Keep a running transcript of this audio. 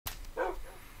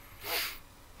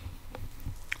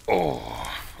Oh,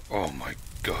 oh my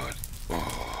god.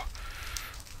 Oh,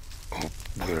 oh,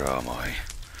 where am I?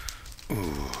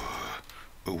 Ooh,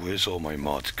 oh, where's all my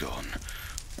mods gone?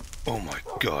 Oh my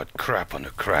god, crap on a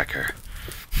cracker.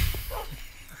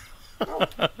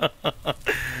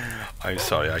 I'm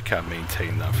sorry, I can't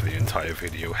maintain that for the entire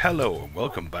video. Hello and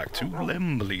welcome back to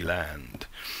Lembley Land.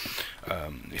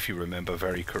 If you remember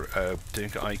I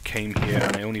came here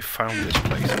and I only found this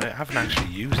place and I haven't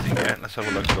actually used it yet. Let's have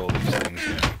a look at all these things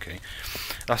here, okay?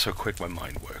 That's how quick my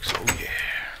mind works. Oh yeah.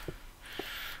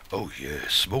 Oh yeah,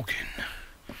 smoking.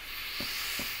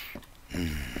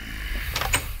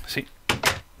 See?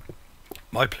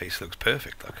 My place looks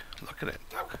perfect, look at it,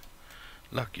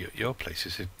 look, your place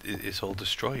is all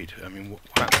destroyed. I mean, what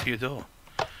happened to your door?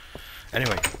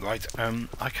 Anyway, right,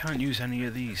 I can't use any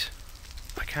of these.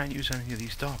 I can't use any of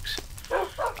these dogs.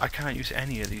 I can't use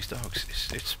any of these dogs.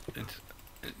 It's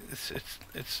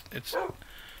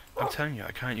I'm telling you,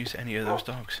 I can't use any of those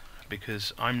dogs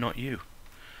because I'm not you.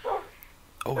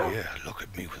 Oh yeah, look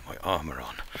at me with my armor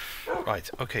on. Right,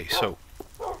 okay, so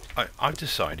I've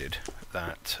decided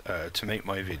that to make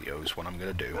my videos, what I'm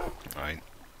gonna do, right?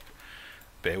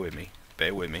 Bear with me.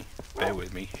 Hidden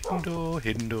door,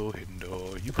 hidden door, hidden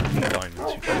door. You got any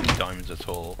diamonds? You got any diamonds at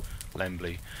all,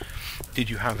 Lembley?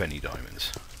 Did you have any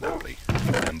diamonds, Lembley?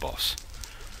 Lemboss.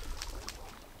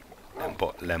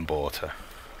 Lemborta.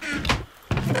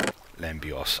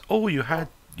 Lembios. Oh, you had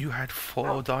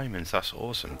 4 diamonds. That's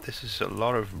awesome. This is a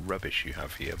lot of rubbish you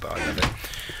have here, but I love it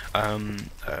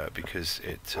because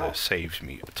it saves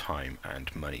me time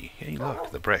and money. Hey, look,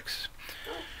 the bricks.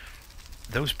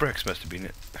 Those bricks must have been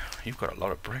it. You've got a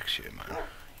lot of bricks here, man.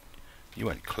 You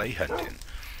went clay hunting.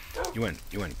 You went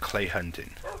clay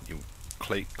hunting.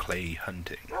 Clay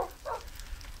hunting.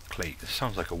 Clay. This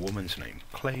sounds like a woman's name.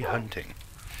 Clay hunting.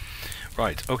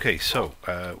 Right. Okay. So,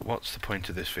 what's the point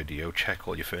of this video? Check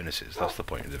all your furnaces. That's the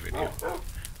point of the video.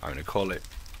 I'm gonna call it.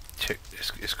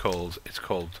 It's called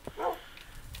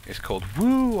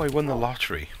Woo! I won the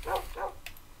lottery.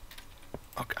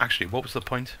 Okay, actually, what was the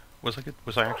point? Was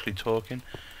I actually talking?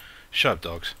 Shut up,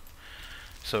 dogs.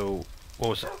 So, what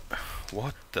was it?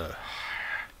 What the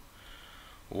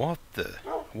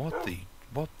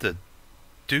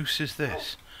deuce is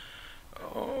this?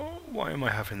 Oh, why am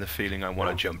I having the feeling I want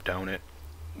to jump down it?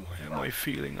 Why am I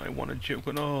feeling I want to jump?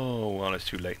 Oh, well, it's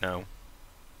too late now.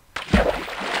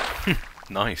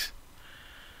 Nice.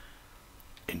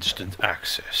 Instant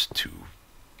access to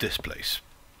this place,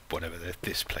 whatever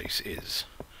this place is.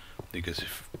 Because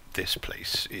if this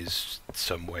place is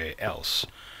somewhere else,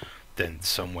 then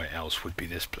somewhere else would be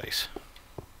this place.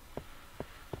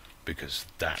 Because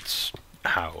that's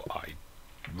how I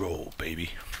roll,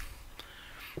 baby.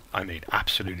 I made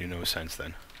absolutely no sense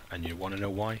then. And you want to know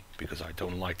why? Because I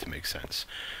don't like to make sense.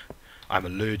 I'm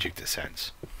allergic to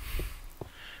sense.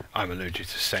 I'm allergic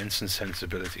to sense and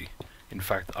sensibility. In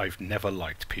fact, I've never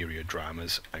liked period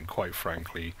dramas, and quite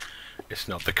frankly, it's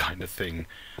not the kind of thing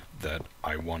that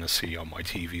I want to see on my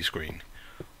TV screen.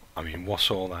 I mean,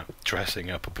 what's all that dressing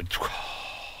up and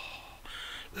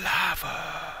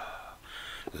lava,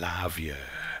 Lavia,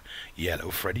 yellow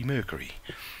Freddie Mercury.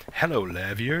 Hello,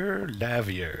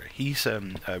 Lavia. He's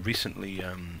recently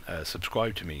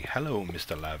subscribed to me. Hello,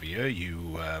 Mr. Lavia.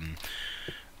 You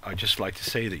I'd just like to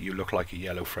say that you look like a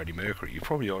yellow Freddie Mercury. You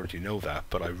probably already know that,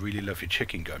 but I really love your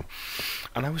chicken gun.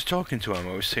 And I was talking to him,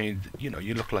 I was saying, you know,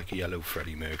 you look like a yellow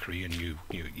Freddie Mercury and you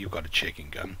got a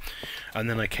chicken gun. And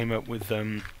then I came up with,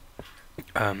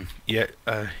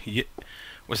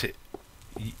 was it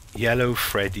Yellow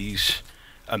Freddy's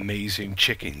amazing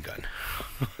chicken gun?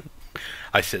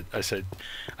 I said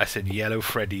Yellow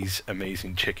Freddy's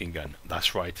amazing chicken gun.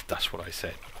 That's right, that's what I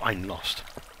said. I'm lost.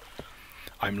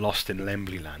 I'm lost in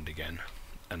Lembley Land again,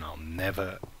 and I'll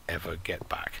never ever get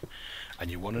back. And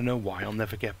you want to know why I'll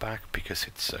never get back? Because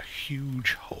it's a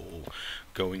huge hole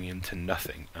going into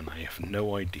nothing, and I have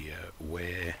no idea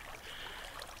where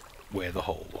the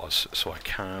hole was, so I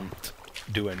can't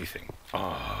do anything.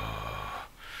 Oh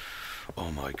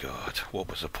my god, what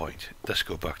was the point? Let's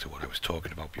go back to what I was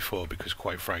talking about before, because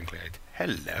quite frankly,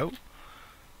 hello?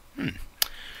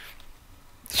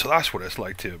 So that's what it's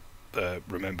like to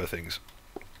remember things.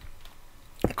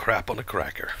 Crap on a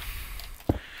cracker.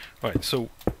 Right, so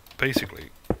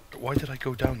basically, why did I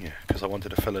go down here? Because I wanted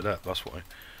to fill it up, that's why.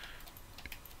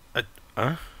 That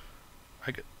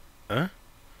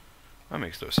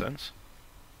makes no sense.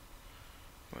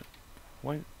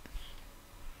 Why?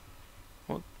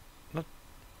 What?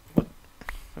 There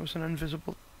was an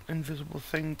invisible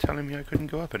thing telling me I couldn't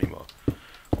go up anymore.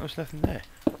 There was nothing there.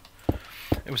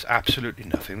 There was absolutely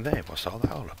nothing there. What's all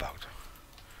that all about?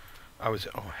 Oh,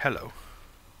 hello.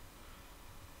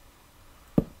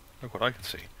 Look what I can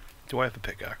see. Do I have a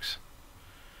pickaxe?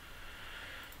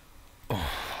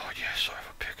 Oh, yes, I have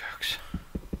a pickaxe.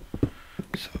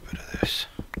 Let's have a bit of this.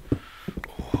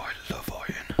 Oh, I love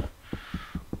iron.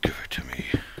 Give it to me.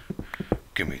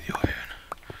 Give me the iron.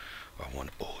 I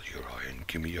want all your iron.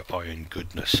 Give me your iron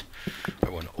goodness. I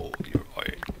want all your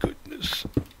iron goodness.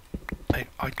 Hey,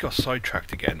 I got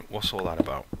sidetracked again. What's all that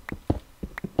about?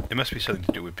 It must be something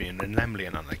to do with being in lembley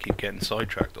and I keep getting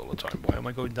sidetracked all the time. Why am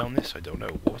I going down this? I don't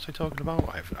know. What was I talking about?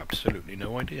 I have absolutely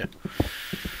no idea.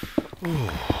 Ooh.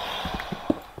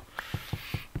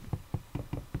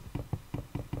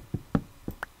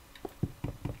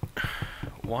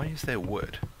 Why is there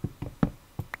wood?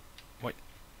 Wait.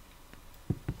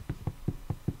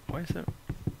 Why is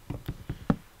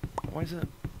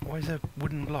there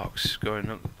wooden blocks going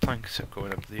up, planks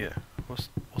going up to the air? What's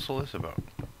all this about?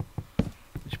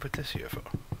 Did you put this here for?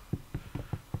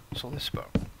 What's all this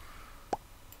about?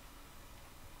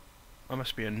 That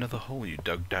must be another hole you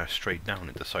dug down straight down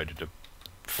and decided to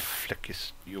flick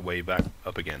your way back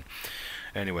up again.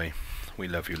 Anyway, we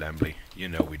love you, lembley. You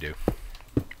know we do.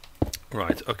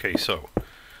 Right, okay, so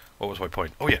what was my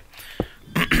point? Oh yeah.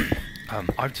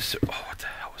 I've just what the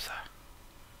hell was that?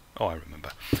 Oh, I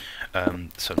remember. The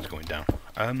sun's going down.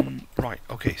 Right,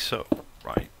 okay, so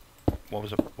what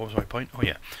was my point? Oh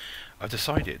yeah. I've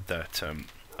decided that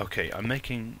okay, I make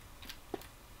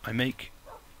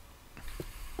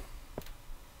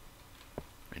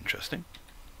interesting.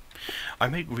 I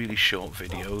make really short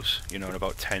videos, you know,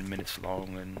 about 10 minutes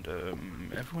long, and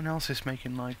everyone else is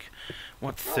making like,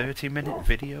 what, 30-minute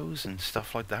videos and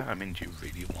stuff like that. I mean, do you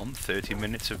really want 30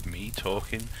 minutes of me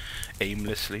talking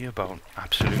aimlessly about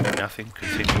absolutely nothing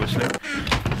continuously?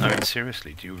 I mean,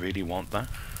 seriously, do you really want that?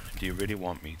 Do you really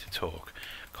want me to talk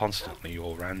constantly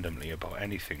or randomly about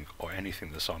anything or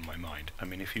anything that's on my mind? I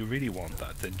mean, if you really want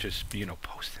that, then just, you know,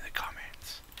 post in the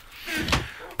comments.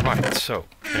 Right, so,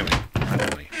 anyway,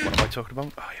 randomly, what am I talking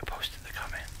about? Oh, you post in the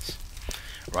comments.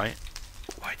 Right?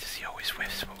 Why does he always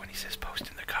whisper when he says post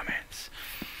in the comments?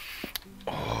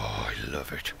 Oh, I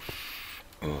love it.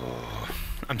 Oh,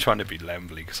 I'm trying to be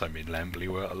lembley because I'm in lembley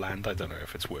land. I don't know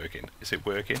if it's working. Is it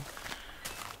working?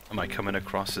 Am I coming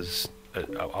across as...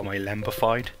 am I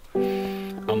lembified?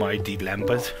 Am I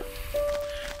de-lembered?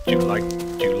 Do you like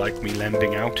me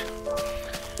lembing out?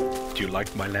 Do you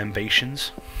like my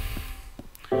lembations?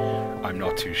 I'm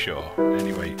not too sure.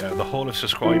 Anyway, the hall of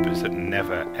subscribers that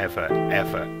never, ever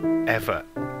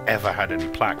had any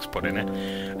plaques put in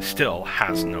it still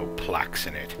has no plaques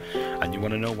in it. And you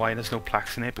want to know why there's no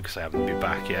plaques in it? Because I haven't been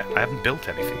back yet. I haven't built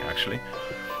anything, actually.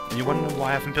 And you want to know why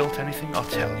I haven't built anything? I'll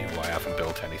tell you why I haven't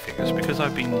built anything. It's because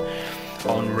I've been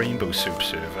on Rainbow Soup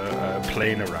server,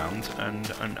 playing around,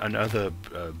 and other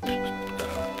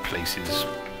places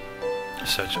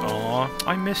such. Oh,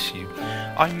 I miss you.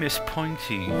 I miss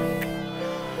Pointy.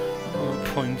 Oh,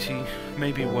 Pointy.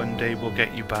 Maybe one day we'll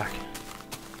get you back.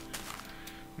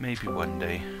 Maybe one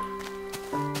day.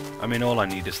 I mean, all I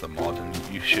need is the mod, and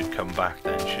you should come back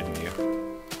then, shouldn't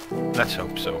you? Let's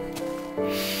hope so.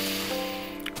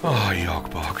 Oh,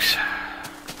 Yogbox.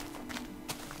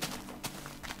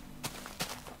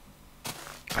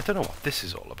 I don't know what this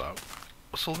is all about.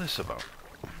 What's all this about?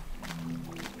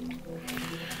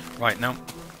 Right, now,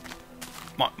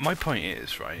 my point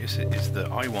is, right, is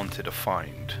that I wanted to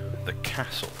find the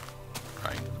castle,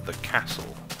 right? The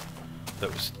castle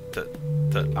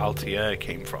that Altair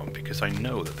came from, because I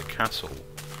know that the castle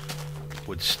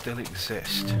would still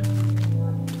exist.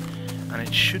 And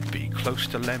it should be close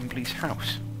to Lembley's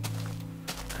house.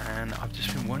 And I've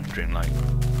just been wondering, like,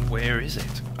 where is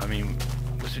it? I mean,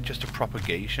 was it just a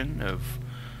propagation of...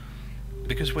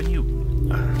 Because when you...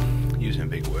 using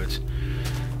big words...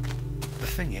 The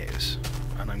thing is,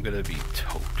 and I'm going to be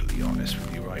totally honest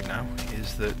with you right now,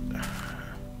 is that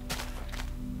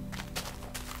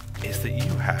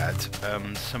you had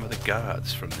some of the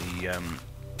guards from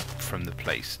the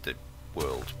place, the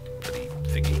world bloody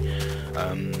thingy.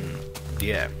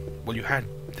 Yeah, well, you had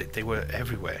they were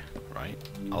everywhere, right?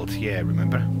 Altair,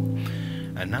 remember?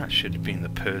 And that should have been the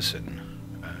person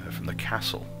from the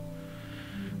castle.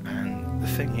 And the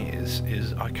thing is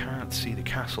I can't see the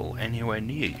castle anywhere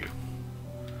near you.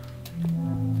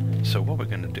 So what we're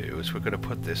going to do is we're going to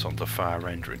put this onto far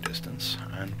rendering distance,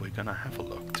 and we're going to have a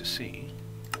look to see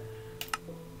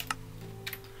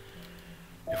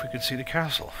if we can see the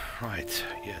castle. Right,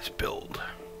 yes, build.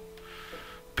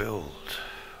 Oh,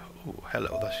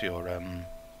 hello, that's your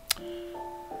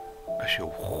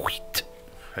wheat,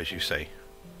 as you say.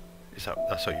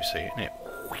 That's how you say it, isn't it?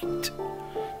 Wheat.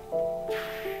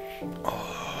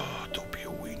 Oh, don't be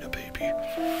a wiener, baby.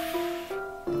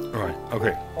 Right,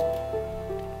 okay.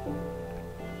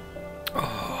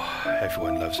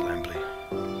 everyone loves Lembley.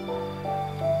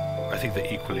 I think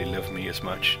they equally love me as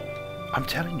much. I'm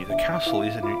telling you, the castle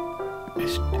isn't...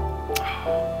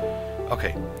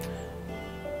 Okay.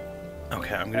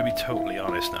 Okay, I'm going to be totally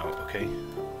honest now, okay?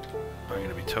 I'm going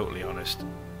to be totally honest.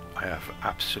 I have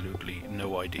absolutely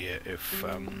no idea if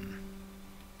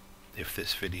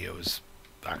this video is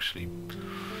actually...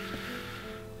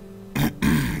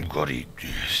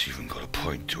 it's even got a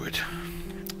point to it.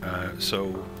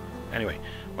 So, anyway,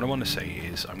 what I want to say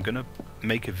is I'm going to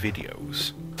make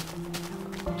videos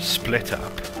split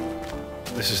up.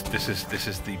 This is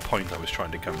the point I was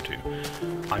trying to come to.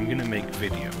 I'm going to make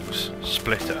videos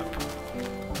split up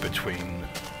between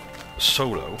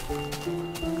solo,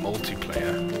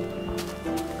 multiplayer,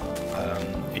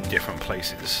 in different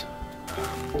places.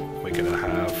 We're gonna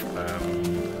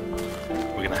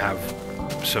have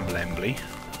some Lembley,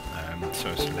 so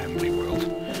it's Lembley World,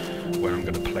 where I'm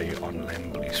gonna play on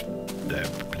Lembley's blah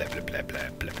blah blah blah blah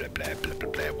blah blah blah blah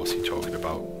blah. What's he talking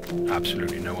about?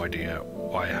 Absolutely no idea.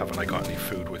 Why haven't I got any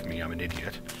food with me? I'm an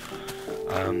idiot.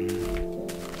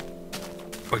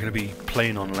 We're gonna be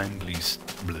playing on Lembley's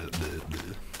blah blah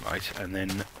blah, right? And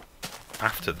then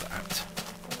after that,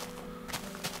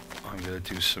 I'm gonna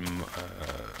do some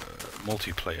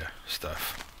multiplayer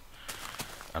stuff,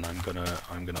 and I'm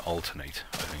gonna alternate.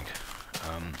 I think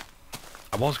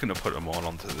I was gonna put them all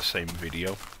onto the same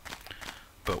video,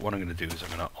 but what I'm gonna do is I'm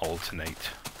gonna alternate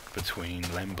between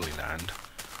Lembley Land,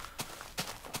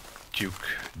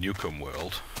 Duke Nukem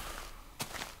World,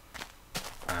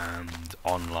 and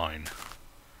online.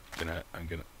 I'm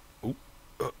gonna.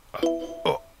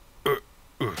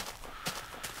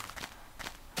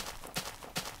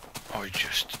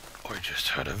 I just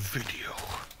had a video.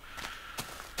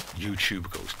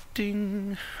 YouTube goes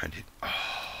ding, and it.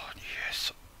 Oh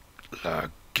yes,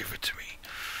 lag, give it to me.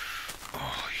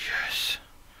 Oh yes,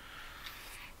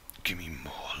 give me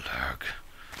more lag.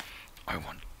 I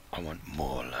want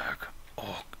more lag.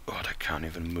 Oh God, I can't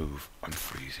even move. I'm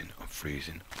freezing.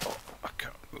 Oh, I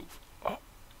can't move.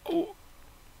 Oh,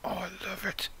 I love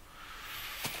it.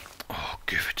 Oh,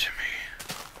 give it to me.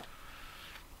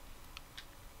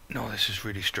 No, this is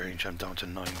really strange. I'm down to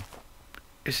 9.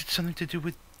 Is it something to do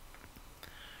with...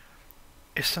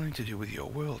 It's something to do with your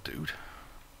world, dude.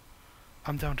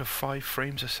 I'm down to 5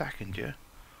 frames a second, yeah?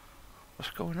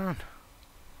 What's going on?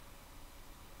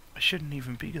 I shouldn't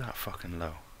even be that fucking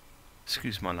low.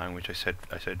 Excuse my language, I said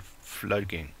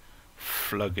flugging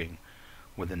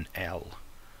with an L.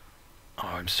 Oh,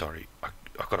 I'm sorry. I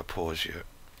gotta pause here.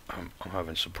 I'm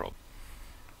having some problems.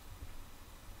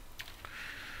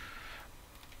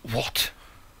 What?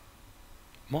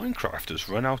 Minecraft has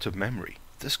run out of memory.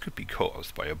 This could be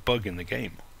caused by a bug in the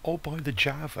game, or by the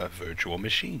Java virtual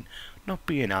machine not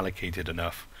being allocated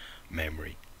enough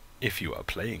memory. If you are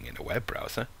playing in a web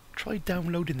browser, try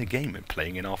downloading the game and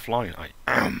playing it offline.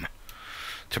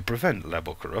 To prevent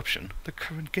level corruption, the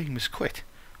current game is quit.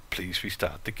 Please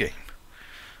restart the game.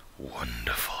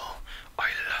 Wonderful. I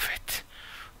love it.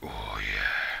 Oh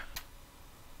yeah.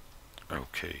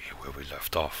 Okay, where we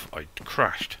left off, I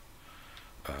crashed.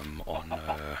 On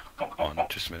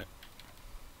just a minute.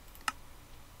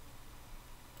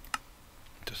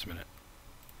 Just a minute.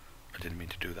 I didn't mean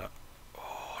to do that.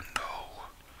 Oh no.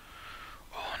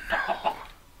 Oh no.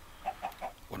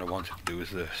 What I wanted to do is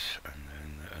this, and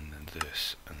then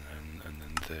this, and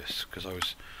then this, because I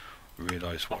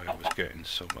realised why I was getting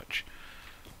so much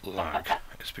lag.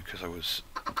 It's because I was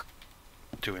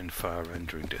doing far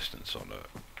rendering distance on a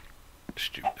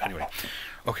anyway,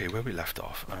 okay, where we left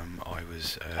off, I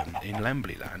was in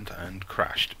Lembley Land and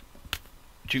crashed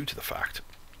due to the fact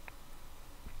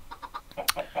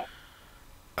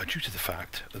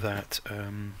that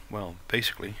well,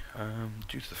 basically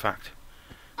due to the fact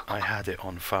I had it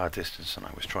on far distance and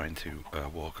I was trying to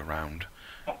walk around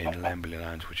in Lembley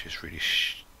Land, which is really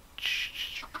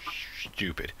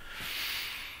stupid.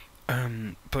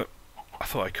 But I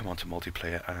thought I'd come on to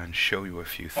multiplayer and show you a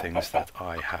few things that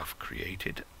I have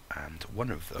created, and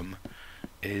one of them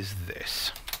is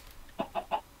this.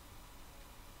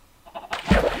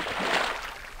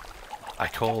 I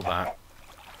call that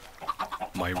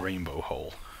my rainbow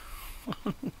hole.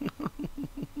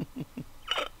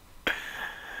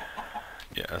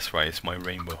 Yeah, that's right, it's my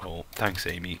rainbow hole. Thanks,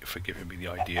 Amy, for giving me the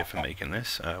idea for making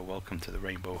this. Welcome to the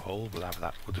rainbow hole. We'll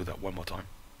do that one more time.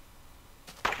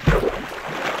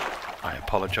 I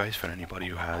apologise for anybody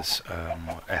who has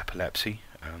epilepsy,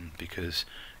 because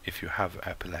if you have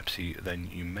epilepsy then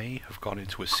you may have gone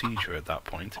into a seizure at that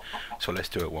point, so let's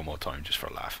do it one more time just for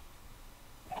a laugh.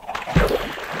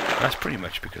 That's pretty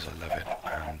much because I love it,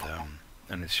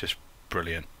 and it's just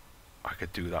brilliant. I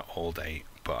could do that all day,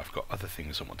 but I've got other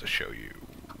things I want to show you.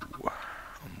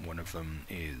 And one of them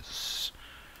is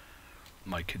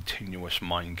my continuous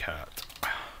minecart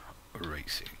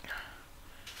racing.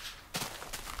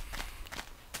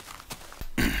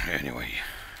 Anyway,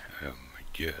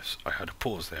 yes, I had to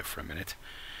pause there for a minute,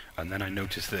 and then I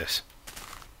noticed this.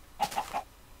 It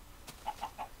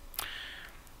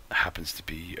happens to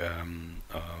be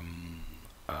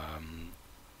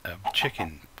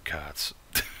chicken carts.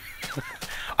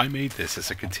 I made this as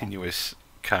a continuous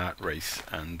cart race,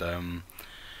 and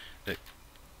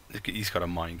he's got a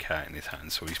minecart in his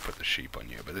hand, so he's put the sheep on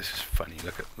you. But this is funny.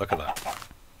 Look at that.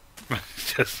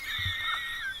 It's just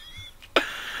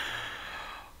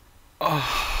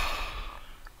oh,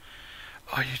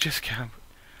 you just can't.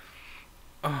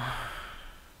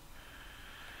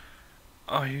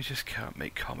 Oh, you just can't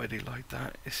make comedy like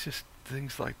that. It's just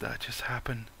things like that just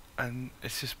happen, and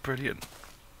it's just brilliant.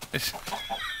 It's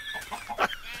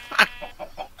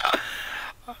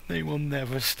they will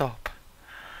never stop,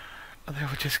 and they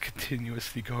will just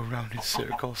continuously go around in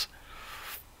circles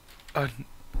and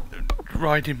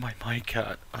riding my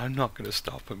minecart. I'm not going to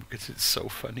stop them because it's so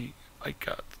funny. I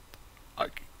can't.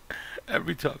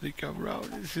 Every time they come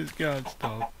round, it just can't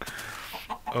stop.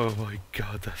 Oh my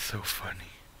god, that's so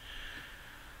funny.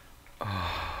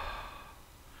 Oh,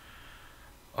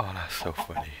 that's so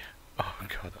funny. Oh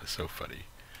god, that's so funny.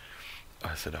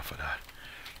 That's enough of that.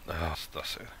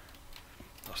 That's it.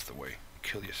 That's the way.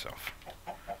 Kill yourself.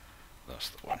 That's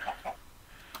the one.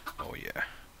 Oh yeah.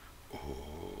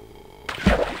 Oh.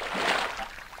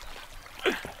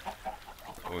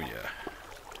 Oh yeah.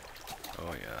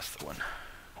 Oh yeah, that's the one.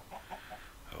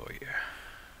 Oh yeah.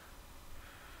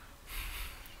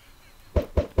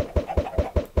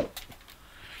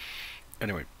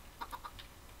 Anyway.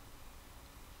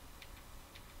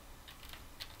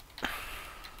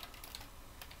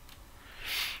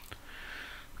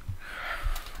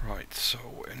 Right,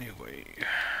 so anyway,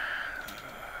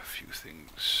 a few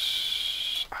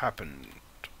things happened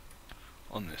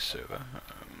on this server.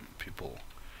 People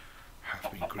have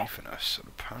been griefing us,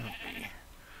 and apparently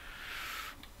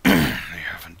they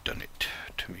haven't done it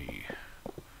to me.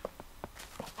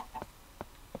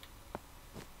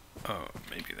 Oh,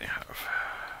 maybe they have.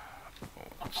 Oh,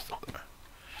 that's still there.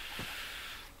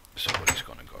 Somebody's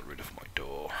gone and got rid of my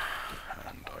door,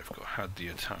 and I've had the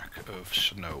attack of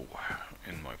snow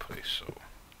in my place, so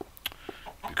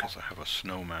because I have a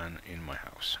snowman in my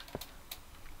house.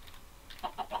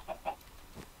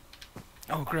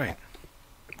 Oh great,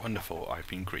 wonderful, I've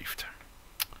been griefed.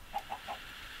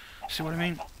 See what I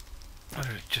mean? I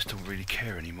just don't really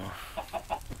care anymore,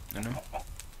 you know?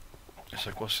 It's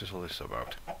like, what's all this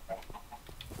about?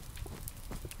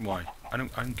 Why? I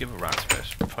don't give a rat's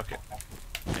piss. Fuck it.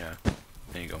 Yeah,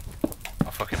 there you go.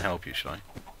 I'll fucking help you, should I?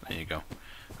 There you go.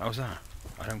 How's that?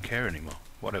 I don't care anymore.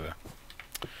 Whatever.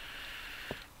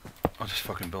 I'll just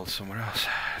fucking build somewhere else.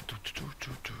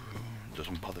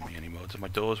 Doesn't bother me anymore. Does my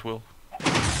doors will?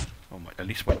 Oh my! At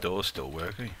least my doors still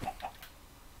working.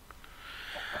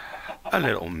 A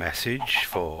little message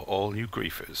for all you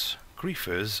griefers.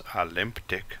 Griefers are limp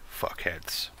dick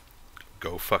fuckheads.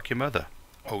 Go fuck your mother.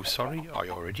 Oh sorry, I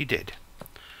already did.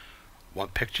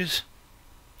 Want pictures?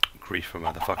 Griefer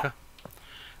motherfucker.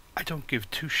 I don't give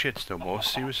two shits no more,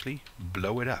 seriously.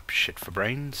 Blow it up, shit for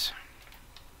brains.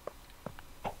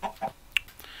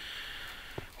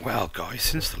 Well guys,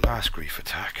 since the last grief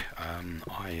attack,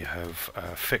 I have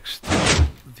fixed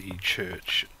the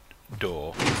church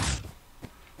door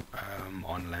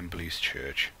on Lembley's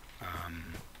church.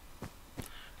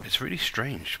 It's really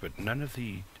strange, but none of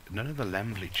the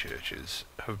Lembley churches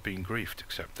have been griefed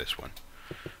except this one.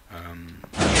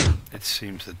 It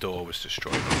seems the door was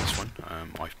destroyed on this one.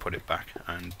 I've put it back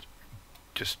and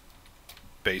just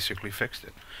basically fixed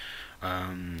it.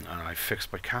 And I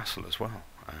fixed my castle as well.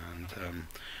 And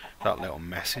that little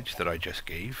message that I just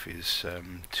gave is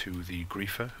to the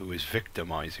griefer who is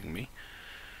victimizing me.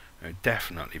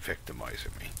 Definitely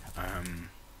victimizing me.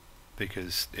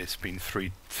 Because it's been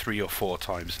three or four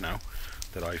times now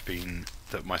that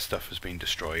my stuff has been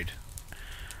destroyed.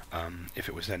 If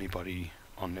it was anybody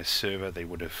on this server, they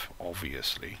would have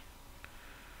obviously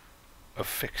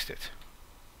fixed it.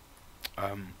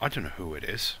 I don't know who it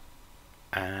is,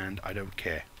 and I don't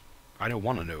care. I don't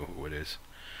want to know who it is,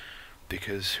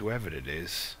 because whoever it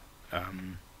is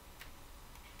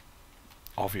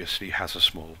obviously has a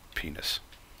small penis.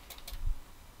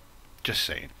 Just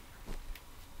saying.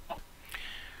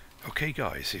 Okay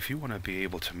guys, if you want to be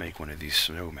able to make one of these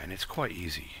snowmen, it's quite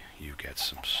easy. You get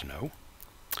some snow,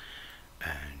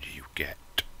 and you get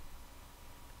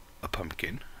a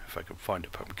pumpkin, if I can find a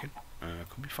pumpkin.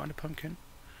 Can we find a pumpkin?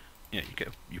 yeah,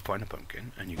 you find a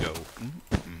pumpkin and you go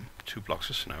 2 blocks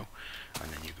of snow,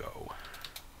 and then you go,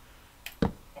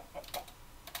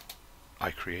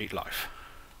 I create life,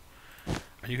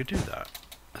 and you could do that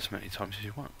as many times as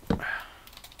you want,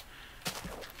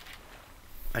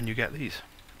 and you get these.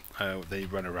 They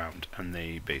run around and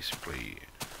they basically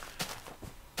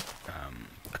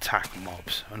attack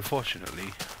mobs.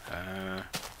 Unfortunately,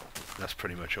 that's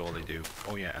pretty much all they do.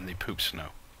 Oh yeah, and they poop snow.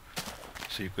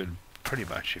 So you could pretty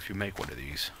much, if you make one of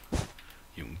these,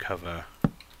 you can cover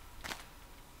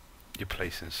your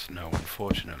place in snow.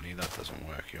 Unfortunately, that doesn't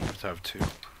work. You have to have 2.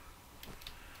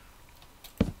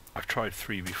 I've tried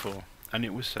 3 before, and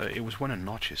it was one of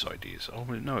Notch's ideas. Oh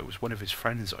no, it was one of his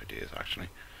friend's ideas actually.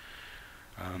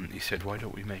 He said, "Why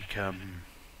don't we make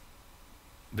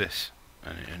this?"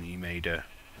 And he made I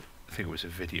think it was a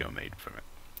video made for it.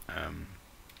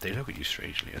 They look at you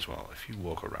strangely as well. If you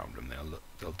walk around them,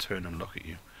 they'll turn and look at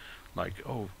you, like,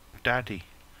 "Oh, Daddy,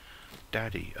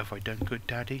 Daddy, have I done good,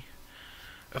 Daddy?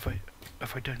 Have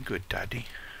I done good, Daddy?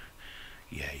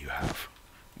 Yeah, you have.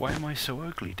 Why am I so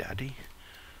ugly, Daddy?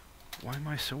 Why am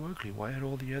I so ugly? Why do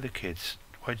all the other kids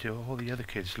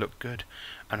look good,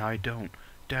 and I don't?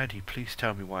 Daddy, please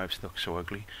tell me why I look so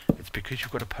ugly." It's because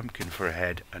you've got a pumpkin for a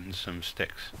head and some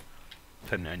sticks,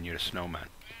 and you're a snowman,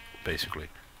 basically.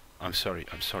 I'm sorry,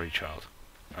 child.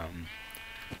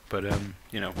 But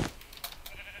you know,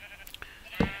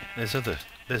 there's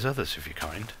others of your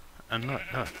kind, and look,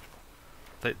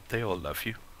 they all love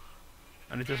you,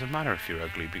 and it doesn't matter if you're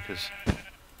ugly, because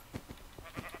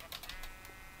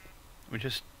we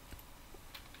just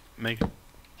make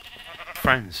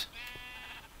friends.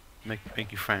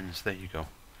 Make you friends. There you go.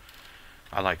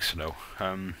 I like snow.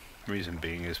 Reason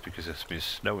being is because it's been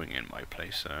snowing in my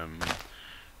place.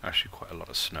 Actually, quite a lot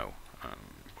of snow,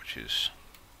 which is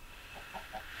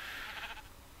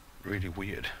really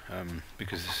weird.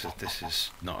 Because this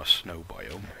is not a snow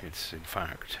biome. It's in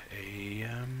fact a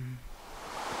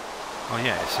oh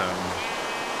yeah, it's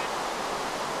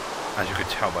as you could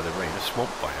tell by the rain, a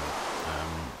swamp biome.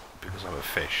 Because I'm a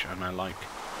fish, and I like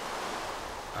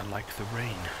the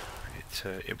rain.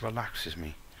 It relaxes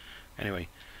me. Anyway,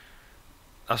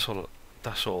 that's all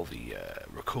the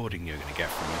recording you're going to get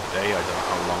from me today. I don't know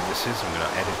how long this is. I'm going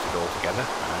to edit it all together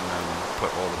and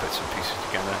put all the bits and pieces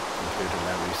together, including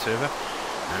Larry's server.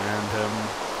 And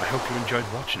I hope you enjoyed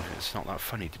watching it. It's not that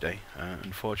funny today,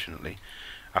 unfortunately.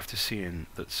 After seeing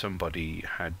that somebody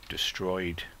had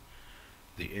destroyed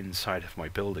the inside of my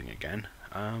building again,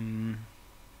 kind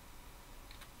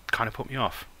of put me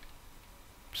off.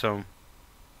 So,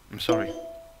 I'm sorry.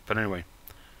 But anyway.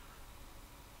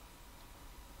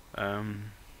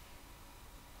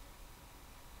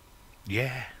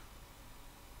 Yeah.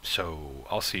 So,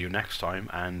 I'll see you next time,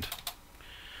 and